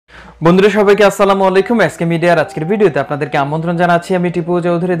বন্ধুরা সবাইকে আসসালামু আলাইকুম। এসকে মিডিয়ার আজকের ভিডিওতে আপনাদেরকে আমন্ত্রণ জানাচ্ছি। আমি টিপু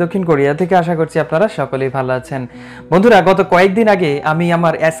চৌধুরী, দক্ষিণ কোরিয়া থেকে। আশা করছি আপনারা সকলেই ভালো আছেন। বন্ধুরা, গত কয়েকদিন আগে আমি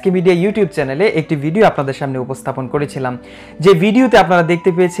আমার এসকে মিডিয়া ইউটিউব চ্যানেলে একটি ভিডিও আপনাদের সামনে উপস্থাপন করেছিলাম। যে ভিডিওতে আপনারা দেখতে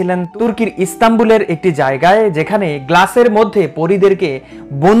পেয়েছিলেন তুর্কির ইস্তাম্বুলের একটি জায়গায় যেখানে গ্লাসের মধ্যে পরীদেরকে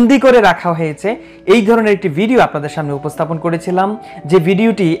বন্দি করে রাখা হয়েছে, এই ধরনের একটি ভিডিও আপনাদের সামনে উপস্থাপন করেছিলাম। যে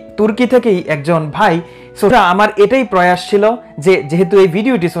ভিডিওটি তুর্কি থেকেই একজন ভাই, আমার এটাই প্রয়াস ছিল যে যেহেতু এই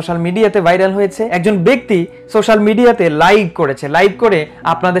ভিডিওটি সোশ্যাল মিডিয়াতে ভাইরাল হয়েছে, একজন ব্যক্তি সোশ্যাল মিডিয়াতে লাইভ করে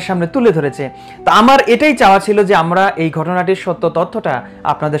আপনাদের সামনে তুলে ধরেছে। তো আমার এটাই চাওয়া ছিল যে আমরা এই ঘটনাটির সত্য তথ্যটা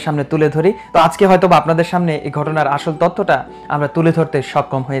আপনাদের সামনে তুলে ধরি। তো আজকে হয়তো আপনাদের সামনে এই ঘটনার আসল তথ্যটা আমরা তুলে ধরতে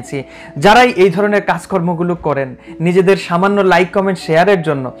সক্ষম হয়েছি। যারাই এই ধরনের কাজকর্মগুলো করেন নিজেদের সামান্য লাইক কমেন্ট শেয়ারের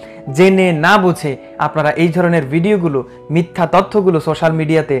জন্য, জেনে না বুঝে আপনারা এই ধরনের ভিডিওগুলো, মিথ্যা তথ্যগুলো সোশ্যাল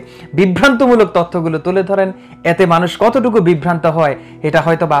মিডিয়াতে বিভ্রান্তমূলক তথ্যগুলো তুলে ধরেন, এতে মানুষ কতটুকু বিভ্রান্ত হয় এটা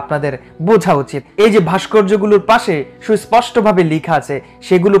হয়তো বা আপনাদের বোঝা উচিত। এই যে ভাস্কর্যগুলোর পাশে সুস্পষ্টভাবে লেখা আছে,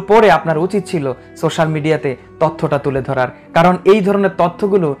 সেগুলো পড়ে আপনার উচিত ছিল সোশ্যাল মিডিয়াতে তথ্যটা তুলে ধরার। কারণ এই ধরনের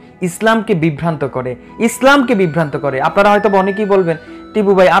তথ্যগুলো ইসলামকে বিভ্রান্ত করে। আপনারা হয়তো অনেকেই বলবেন,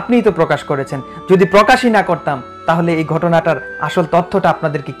 টিপু ভাই আপনিই তো প্রকাশ করেছেন, যদি প্রকাশই না করতাম তাহলে এই ঘটনাটার আসল তথ্যটা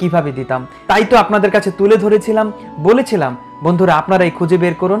আপনাদেরকে কিভাবে দিতাম। তাই তো আপনাদের কাছে তুলে ধরেছিলাম, বলেছিলাম বন্ধুরা আপনারাই খুঁজে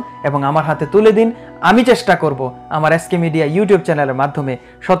বের করুন এবং আমার হাতে তুলে দিন। আমি চেষ্টা করব আমার এসকে মিডিয়া ইউটিউব চ্যানেলের মাধ্যমে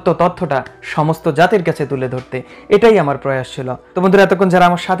সত্য তথ্যটা সমস্ত জাতির কাছে তুলে ধরতে। এটাই আমার প্রয়াস ছিল। তো বন্ধুরা, এতক্ষণ যারা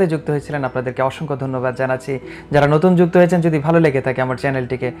আমার সাথে যুক্ত হয়েছিলেন আপনাদেরকে অসংখ্য ধন্যবাদ জানাচ্ছি। যারা নতুন যুক্ত হয়েছেন, যদি ভালো লেগে থাকে আমার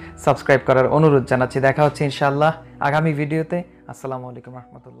চ্যানেলটিকে সাবস্ক্রাইব করার অনুরোধ জানাচ্ছি। দেখা হচ্ছে ইনশাআল্লাহ আগামী ভিডিওতে। আসসালামু আলাইকুম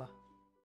রহমতুল্লাহ।